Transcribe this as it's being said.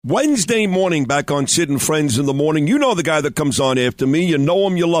Wednesday morning back on Sid and Friends in the Morning. You know the guy that comes on after me. You know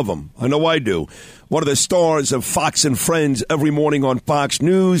him, you love him. I know I do. One of the stars of Fox and Friends every morning on Fox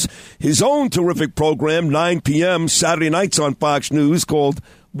News. His own terrific program, 9 p.m. Saturday nights on Fox News called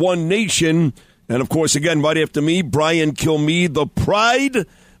One Nation. And, of course, again, right after me, Brian Kilmeade, the pride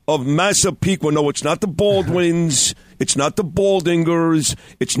of Massapequa. No, it's not the Baldwins. It's not the Baldingers.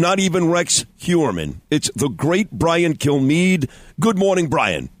 It's not even Rex Heuermann. It's the great Brian Kilmeade. Good morning,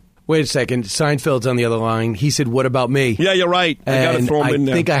 Brian. Wait a second. Seinfeld's on the other line. He said, what about me? Yeah, you're right. I got to throw him in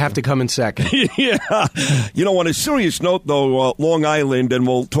there. I think I have to come in second. Yeah. You know, on a serious note, though, Long Island, and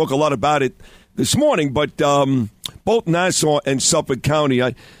we'll talk a lot about it this morning, but both Nassau and Suffolk County,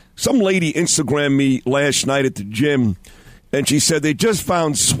 some lady Instagrammed me last night at the gym, and she said they just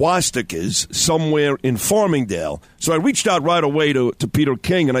found swastikas somewhere in Farmingdale. So I reached out right away to Peter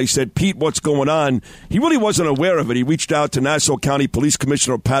King, and I said, Pete, what's going on? He really wasn't aware of it. He reached out to Nassau County Police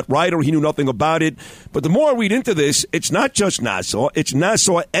Commissioner Pat Ryder. He knew nothing about it. But the more I read into this, it's not just Nassau. It's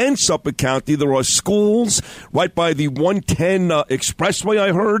Nassau and Suffolk County. There are schools right by the 110 expressway,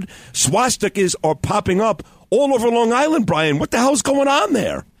 I heard. Swastikas are popping up all over Long Island, Brian. What the hell's going on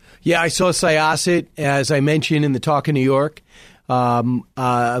there? Yeah, I saw Syosset, as I mentioned in the Talk in New York.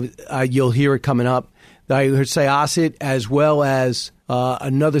 You'll hear it coming up. I heard Syosset as well as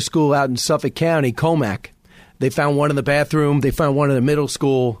another school out in Suffolk County, Comac. They found one in the bathroom. They found one in the middle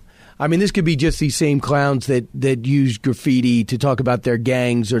school. I mean, this could be just these same clowns that use graffiti to talk about their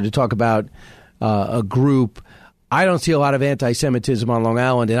gangs or to talk about a group. I don't see a lot of anti-Semitism on Long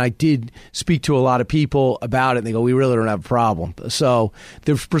Island, and I did speak to a lot of people about it, and they go, we really don't have a problem. So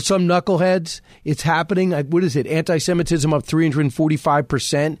for some knuckleheads, it's happening. What is it? Anti-Semitism up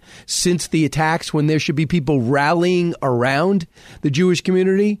 345% since the attacks, when there should be people rallying around the Jewish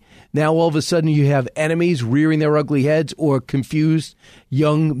community. Now all of a sudden you have enemies rearing their ugly heads, or confused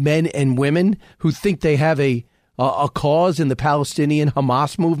young men and women who think they have a cause in the Palestinian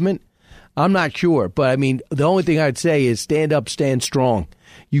Hamas movement. I'm not sure, but I mean, the only thing I'd say is stand up, stand strong.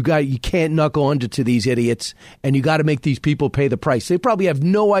 You can't knuckle under to these idiots, and you got to make these people pay the price. They probably have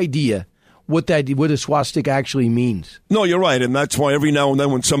no idea what a swastika actually means. No, you're right, and that's why every now and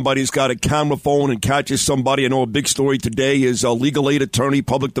then when somebody's got a camera phone and catches somebody, I know a big story today is a legal aid attorney,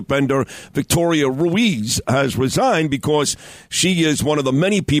 public defender, Victoria Ruiz, has resigned because she is one of the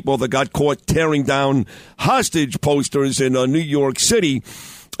many people that got caught tearing down hostage posters in New York City.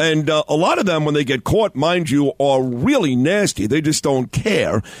 And a lot of them, when they get caught, mind you, are really nasty. They just don't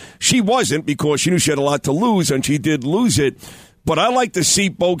care. She wasn't, because she knew she had a lot to lose, and she did lose it. But I like to see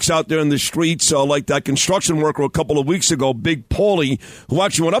folks out there in the streets, like that construction worker a couple of weeks ago, Big Paulie, who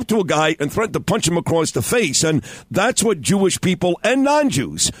actually went up to a guy and threatened to punch him across the face. And that's what Jewish people and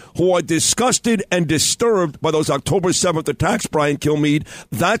non-Jews who are disgusted and disturbed by those October 7th attacks, Brian Kilmeade,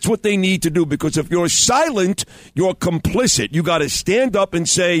 that's what they need to do. Because if you're silent, you're complicit. You got to stand up and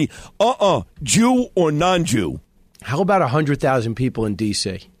say, Jew or non-Jew. How about 100,000 people in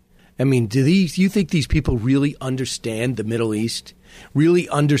D.C.? I mean, do you think these people really understand the Middle East, really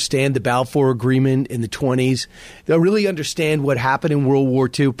understand the Balfour Agreement in the 1920s? They really understand what happened in World War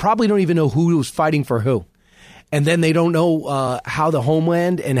II? Probably don't even know who was fighting for who. And then they don't know how the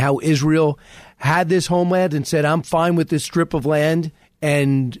homeland and how Israel had this homeland and said, I'm fine with this strip of land.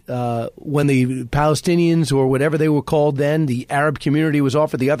 And when the Palestinians, or whatever they were called then, the Arab community, was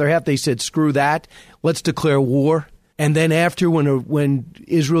offered the other half, they said, screw that, let's declare war. And then after, when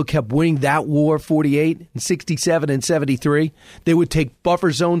Israel kept winning that war, 48 and 67 and 73, they would take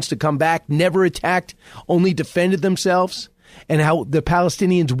buffer zones to come back, never attacked, only defended themselves. And how the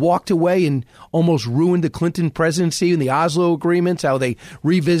Palestinians walked away and almost ruined the Clinton presidency and the Oslo agreements, how they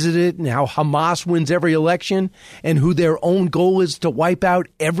revisited it, and how Hamas wins every election, and who their own goal is to wipe out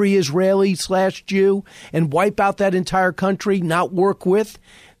every Israeli/Jew and wipe out that entire country, not work with.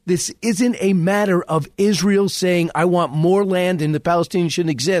 This isn't a matter of Israel saying, I want more land and the Palestinians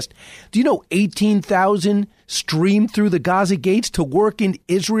shouldn't exist. Do you know 18,000 streamed through the Gaza gates to work in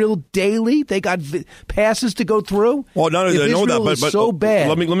Israel daily? They got passes to go through? Well, not only do I know that, but so bad.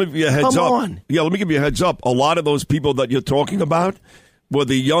 Let me give you a heads up. On. Yeah, let me give you a heads up. A lot of those people that you're talking about were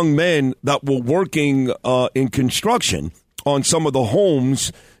the young men that were working in construction on some of the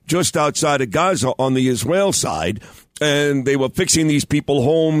homes just outside of Gaza on the Israel side. And they were fixing these people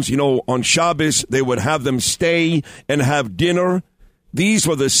homes, on Shabbos. They would have them stay and have dinner These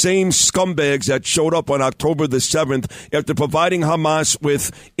were the same scumbags that showed up on October the 7th after providing Hamas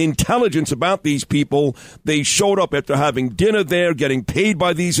with intelligence about these people. They showed up after having dinner there, getting paid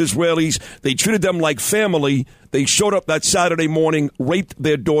by these Israelis. They treated them like family. They showed up that Saturday morning, raped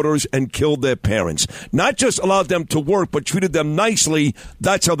their daughters, and killed their parents. Not just allowed them to work, but treated them nicely.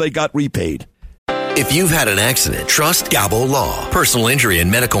 That's how they got repaid. If you've had an accident, trust Gabo Law. Personal injury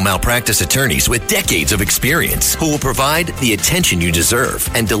and medical malpractice attorneys with decades of experience who will provide the attention you deserve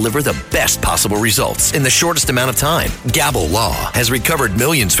and deliver the best possible results in the shortest amount of time. Gabo Law has recovered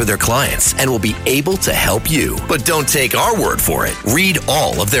millions for their clients and will be able to help you. But don't take our word for it. Read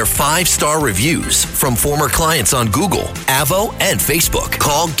all of their 5-star reviews from former clients on Google, Avo, and Facebook.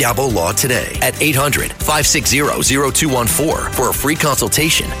 Call Gabo Law today at 800-560-0214 for a free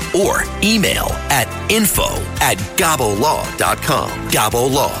consultation or email at info@gabolaw.com.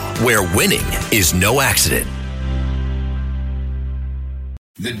 Gabo Law, where winning is no accident.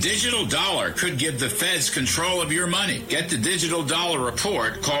 The digital dollar could give the feds control of your money. Get the digital dollar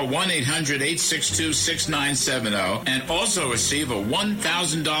report. Call 1-800-862-6970 and also receive a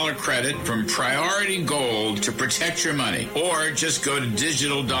 $1,000 credit from Priority Gold to protect your money. Or just go to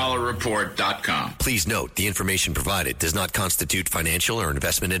digitaldollarreport.com. Please note, the information provided does not constitute financial or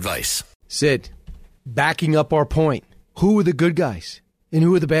investment advice. Sid, backing up our point, who are the good guys and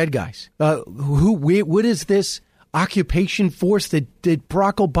who are the bad guys? What is this occupation force that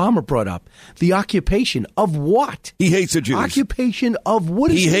Barack Obama brought up? The occupation of what? He hates the Jews. Occupation of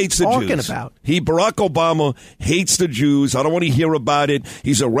what is he talking about? Barack Obama hates the Jews. I don't want to hear about it.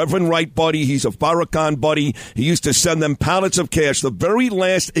 He's a Reverend Wright buddy. He's a Farrakhan buddy. He used to send them pallets of cash. The very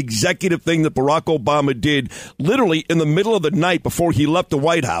last executive thing that Barack Obama did, literally in the middle of the night before he left the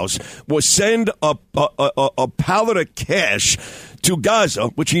White House, was send a pallet of cash to Gaza,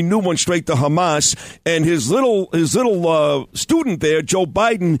 which he knew went straight to Hamas. And his little student there, Joe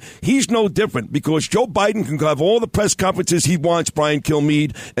Biden, he's no different, because Joe Biden can have all the press conferences he wants, Brian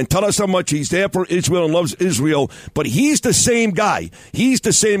Kilmeade, and tell us how much he's there for Israel and loves Israel. But he's the same guy. He's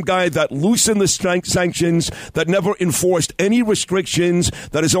the same guy that loosened the sanctions, that never enforced any restrictions,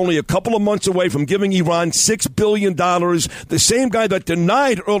 that is only a couple of months away from giving Iran $6 billion. The same guy that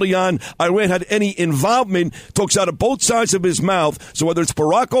denied early on Iran had any involvement, talks out of both sides of his mouth. So whether it's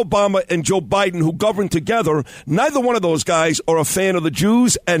Barack Obama and Joe Biden who govern together, neither one of those guys are a fan of the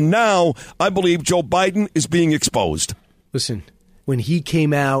Jews. And now I believe Joe Biden is being exposed. Listen, when he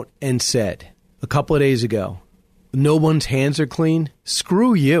came out and said a couple of days ago, no one's hands are clean,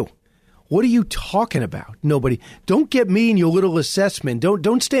 screw you. What are you talking about? Nobody. Don't get me in your little assessment.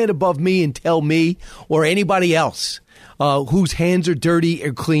 Don't stand above me and tell me or anybody else whose hands are dirty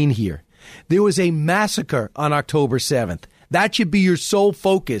or clean here. There was a massacre on October 7th. That should be your sole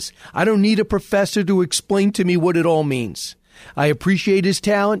focus. I don't need a professor to explain to me what it all means. I appreciate his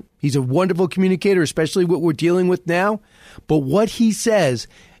talent. He's a wonderful communicator, especially what we're dealing with now. But what he says,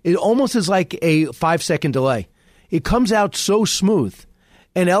 it almost is like a 5-second delay. It comes out so smooth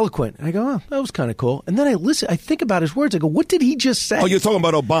and eloquent. And I go, oh, that was kind of cool. And then I think about his words. I go, what did he just say? Oh, you're talking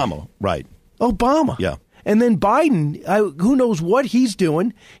about Obama, right? Obama. Yeah. And then Biden, who knows what he's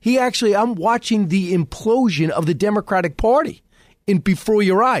doing. I'm watching the implosion of the Democratic Party before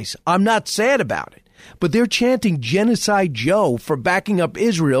your eyes. I'm not sad about it. But they're chanting Genocide Joe for backing up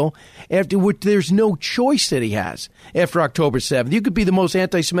Israel after which there's no choice that he has after October 7th. You could be the most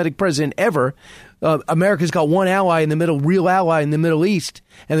anti-Semitic president ever. America's got one ally in the middle, real ally in the Middle East,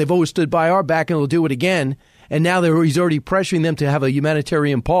 and they've always stood by our back, and they'll do it again. And now he's already pressuring them to have a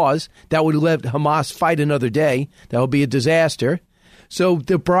humanitarian pause. That would let Hamas fight another day. That would be a disaster. So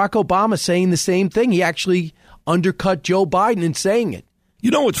the Barack Obama saying the same thing. He actually undercut Joe Biden in saying it.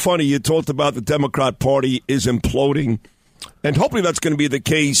 You know what's funny? You talked about the Democrat Party is imploding, and hopefully that's going to be the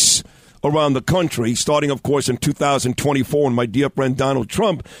case around the country, starting, of course, in 2024 when my dear friend Donald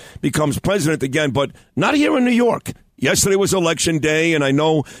Trump becomes president again, but not here in New York. Yesterday was Election Day, and I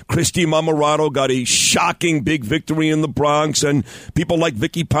know Christy Marmorato got a shocking big victory in the Bronx, and people like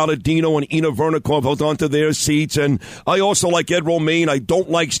Vicky Palladino and Ina Vernikov held on to their seats. And I also like Ed Romaine. I don't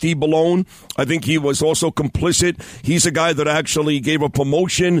like Steve Ballone. I think he was also complicit. He's a guy that actually gave a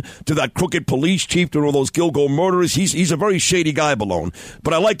promotion to that crooked police chief during all those Gilgo murders. He's a very shady guy, Ballone.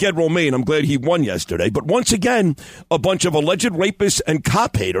 But I like Ed Romaine. I'm glad he won yesterday. But once again, a bunch of alleged rapists and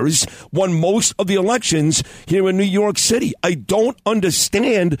cop haters won most of the elections here in New York City. I don't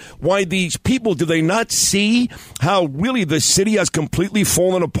understand why these people, do they not see how really the city has completely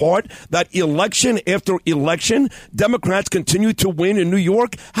fallen apart? That election after election, Democrats continue to win in New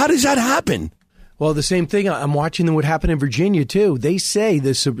York. How does that happen? Well, the same thing. I'm watching what happened in Virginia, too. They say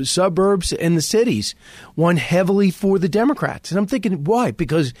the suburbs and the cities won heavily for the Democrats. And I'm thinking, why?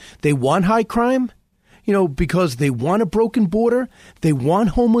 Because they want high crime? Because they want a broken border? They want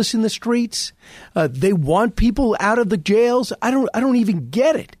homeless in the streets? They want people out of the jails? I don't even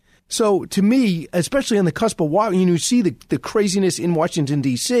get it. So to me, especially on the cusp of Washington, you see the craziness in Washington,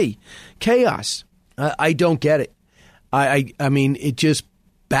 D.C., chaos. I don't get it. I mean, it just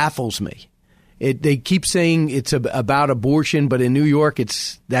baffles me. They keep saying it's about abortion, but in New York,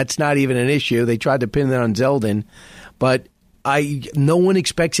 that's not even an issue. They tried to pin that on Zeldin, but no one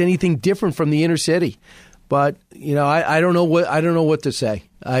expects anything different from the inner city. But I don't know what to say.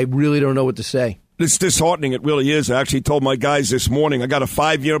 I really don't know what to say. It's disheartening. It really is. I actually told my guys this morning, I got a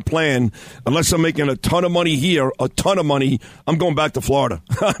 5-year plan. Unless I'm making a ton of money here, I'm going back to Florida.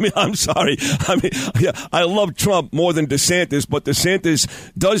 I mean, I'm sorry. I love Trump more than DeSantis, but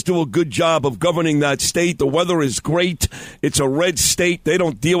DeSantis does do a good job of governing that state. The weather is great. It's a red state. They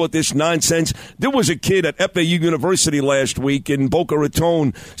don't deal with this nonsense. There was a kid at FAU University last week in Boca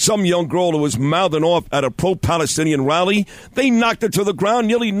Raton, some young girl who was mouthing off at a pro-Palestinian rally. They knocked her to the ground,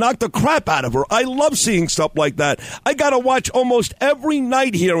 nearly knocked the crap out of her. I love seeing stuff like that. I got to watch almost every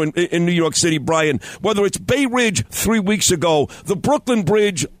night here in New York City, Brian, whether it's Bay Ridge 3 weeks ago, the Brooklyn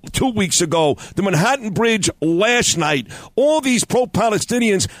Bridge 2 weeks ago, the Manhattan Bridge last night. All these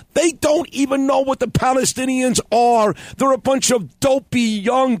pro-Palestinians, they don't even know what the Palestinians are. They're a bunch of dopey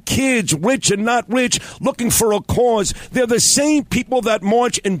young kids, rich and not rich, looking for a cause. They're the same people that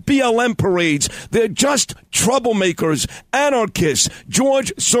march in BLM parades. They're just troublemakers, anarchists,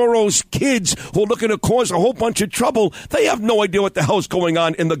 George Soros kids who are looking to cause a whole bunch of trouble. They have no idea what the hell's going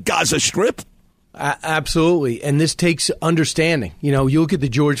on in the Gaza Strip. Absolutely. And this takes understanding. You look at the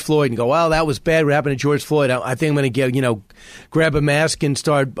George Floyd and go, well, that was bad. What happened to George Floyd? I think I'm going to grab a mask and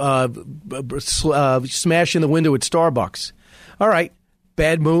start smashing the window at Starbucks. All right.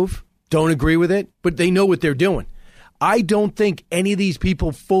 Bad move. Don't agree with it. But they know what they're doing. I don't think any of these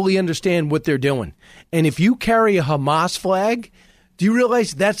people fully understand what they're doing. And if you carry a Hamas flag, do you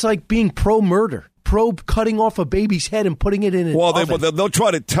realize that's like being pro-murder? Cutting off a baby's head and putting it in an oven. They'll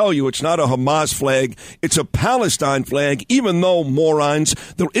try to tell you it's not a Hamas flag. It's a Palestine flag, even though, morons,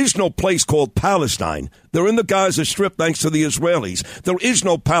 there is no place called Palestine. They're in the Gaza Strip thanks to the Israelis. There is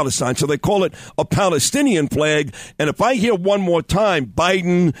no Palestine, so they call it a Palestinian flag. And if I hear one more time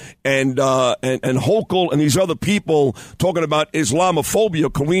Biden and Hochul and these other people talking about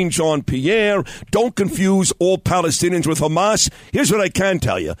Islamophobia, Karine Jean-Pierre, don't confuse all Palestinians with Hamas. Here's what I can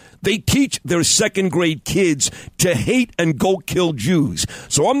tell you. They teach their second-grade kids to hate and go kill Jews.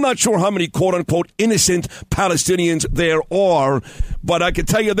 So I'm not sure how many quote-unquote innocent Palestinians there are, but I can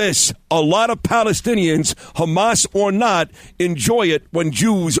tell you this. A lot of Palestinians, Hamas or not, enjoy it when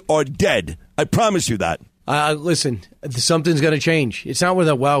Jews are dead. I promise you that. Listen, something's going to change. It's not we're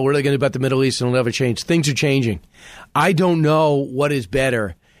really going to about the Middle East and it'll never change. Things are changing. I don't know what is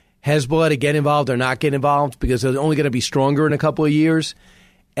better, Hezbollah to get involved or not get involved, because they're only going to be stronger in a couple of years.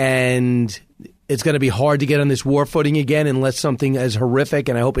 And it's going to be hard to get on this war footing again unless something as horrific,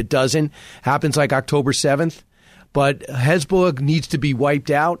 and I hope it doesn't, happens like October 7th. But Hezbollah needs to be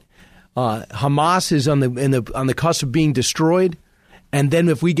wiped out. Hamas is on the cusp of being destroyed. And then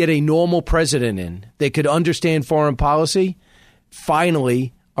if we get a normal president in that could understand foreign policy,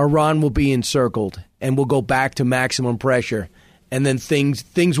 finally Iran will be encircled and we'll go back to maximum pressure. And then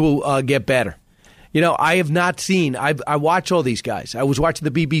things will get better. I have not seen, I watch all these guys. I was watching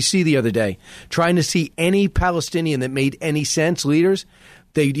the BBC the other day, trying to see any Palestinian that made any sense, leaders.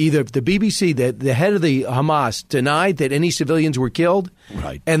 The BBC, the head of the Hamas, denied that any civilians were killed.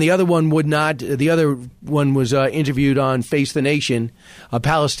 Right. And the other one would not. The other one was interviewed on Face the Nation, a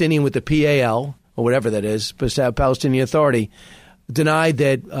Palestinian with the PAL, or whatever that is, Palestinian Authority, denied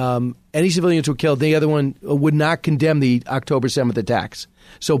that any civilians were killed. The other one would not condemn the October 7th attacks.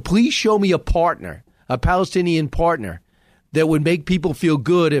 So please show me a partner, a Palestinian partner, that would make people feel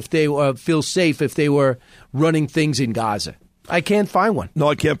good if they feel safe if they were running things in Gaza. I can't find one. No,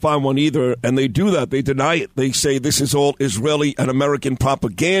 I can't find one either. And they do that. They deny it. They say this is all Israeli and American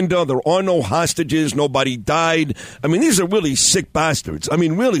propaganda. There are no hostages. Nobody died. I mean, these are really sick bastards. I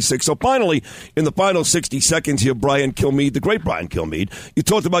mean, really sick. So finally, in the final 60 seconds here, Brian Kilmeade, the great Brian Kilmeade, you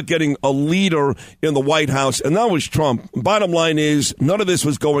talked about getting a leader in the White House, and that was Trump. Bottom line is, none of this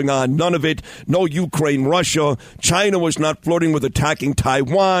was going on. None of it. No Ukraine, Russia. China was not flirting with attacking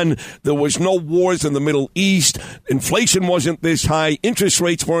Taiwan. There was no wars in the Middle East. Inflation wasn't wasn't this high. Interest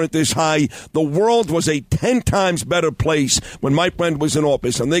rates weren't this high. The world was a 10 times better place when my friend was in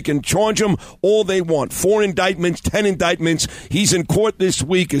office, and they can charge him all they want. 4 indictments, 10 indictments. He's in court this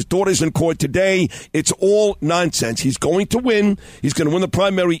week. His daughter's in court today. It's all nonsense. He's going to win. He's going to win the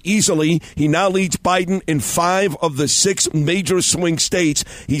primary easily. He now leads Biden in 5 of the 6 major swing states.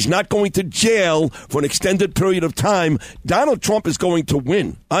 He's not going to jail for an extended period of time. Donald Trump is going to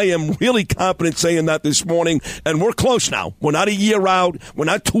win. I am really confident saying that this morning, and we're close now. We're not a year out. We're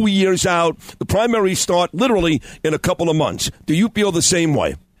not 2 years out. The primaries start literally in a couple of months. Do you feel the same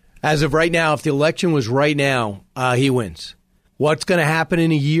way? As of right now, if the election was right now, he wins. What's going to happen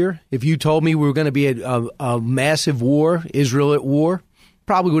in a year? If you told me we were going to be at a massive war, Israel at war,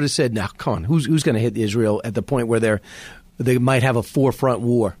 probably would have said, "No, come on, who's going to hit Israel at the point where they might have a 4-front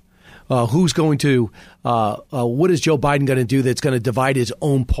war? Who's going to? What is Joe Biden going to do that's going to divide his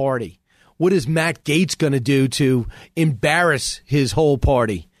own party? What is Matt Gaetz going to do to embarrass his whole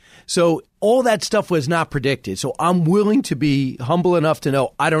party?" So all that stuff was not predicted. So I'm willing to be humble enough to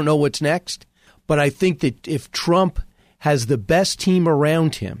know I don't know what's next. But I think that if Trump has the best team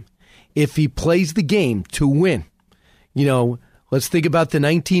around him, if he plays the game to win, let's think about the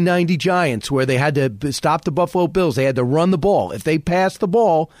 1990 Giants where they had to stop the Buffalo Bills. They had to run the ball. If they passed the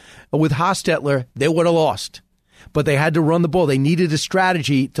ball with Hostetler, they would have lost. But they had to run the ball. They needed a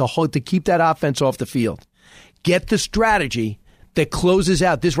strategy to keep that offense off the field. Get the strategy that closes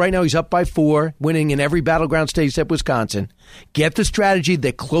out. This right now, he's up by 4, winning in every battleground state except Wisconsin. Get the strategy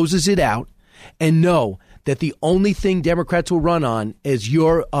that closes it out, and know that the only thing Democrats will run on is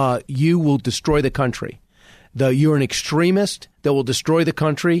you will destroy the country. You're an extremist that will destroy the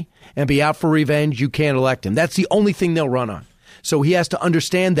country and be out for revenge. You can't elect him. That's the only thing they'll run on. So he has to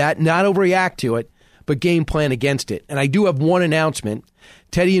understand that, not overreact to it, but game plan against it. And I do have one announcement.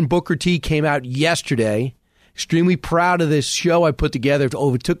 Teddy and Booker T came out yesterday. Extremely proud of this show I put together.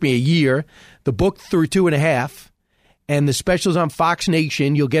 It took me a year. The book through 2.5. And the specials on Fox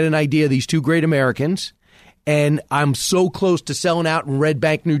Nation, you'll get an idea of these 2 great Americans. And I'm so close to selling out in Red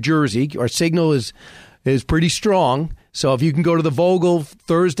Bank, New Jersey. Our signal is pretty strong. So if you can go to the Vogel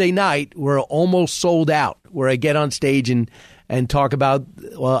Thursday night, we're almost sold out, where I get on stage and talk about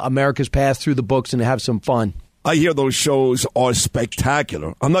America's path through the books and have some fun. I hear those shows are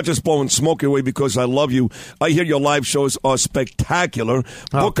spectacular. I'm not just blowing smoke away because I love you. I hear your live shows are spectacular.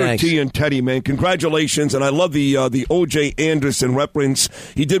 Booker thanks. T and Teddy, man, congratulations. And I love the O.J. Anderson reference.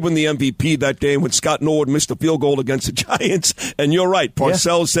 He did win the MVP that day when Scott Norwood missed the field goal against the Giants. And you're right.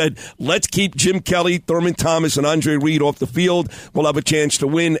 Parcells said, let's keep Jim Kelly, Thurman Thomas, and Andre Reed off the field. We'll have a chance to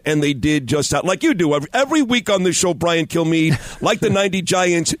win. And they did just that. Like you do. Every week on this show, Brian Kilmeade, like the 90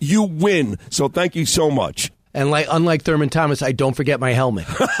 Giants, you win. So thank you so much. And unlike Thurman Thomas, I don't forget my helmet.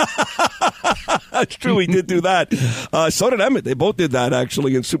 That's true. He did do that. So did Emmett. They both did that,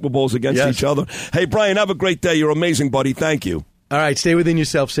 actually, in Super Bowls against each other. Hey, Brian, have a great day. You're amazing, buddy. Thank you. All right, stay within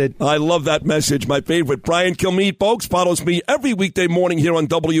yourself, Sid. I love that message. My favorite. Brian Kilmeade, folks, follows me every weekday morning here on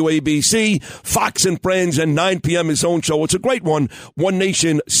WABC, Fox and Friends, and 9 p.m. his own show. It's a great one. One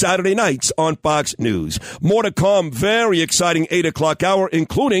Nation, Saturday nights on Fox News. More to come. Very exciting 8 o'clock hour,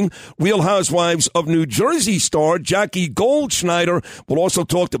 including Real Housewives of New Jersey star Jackie Goldschneider. We'll also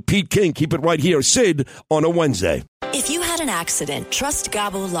talk to Pete King. Keep it right here, Sid, on a Wednesday. If you had an accident, trust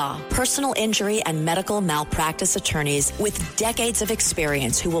Gabo Law, personal injury and medical malpractice attorneys with decades of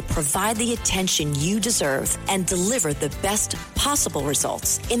experience who will provide the attention you deserve and deliver the best possible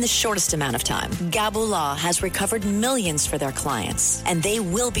results in the shortest amount of time. Gabo Law has recovered millions for their clients, and they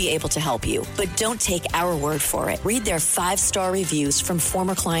will be able to help you. But don't take our word for it. Read their 5-star reviews from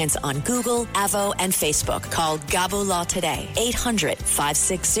former clients on Google, Avo, and Facebook. Call Gabo Law today,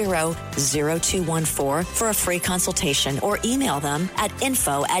 800-560-0214 for a free consultation, or email them at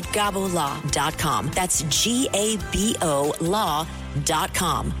info@gabolaw.com. That's GABO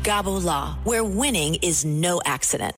law.com. Gabo Law, where winning is no accident.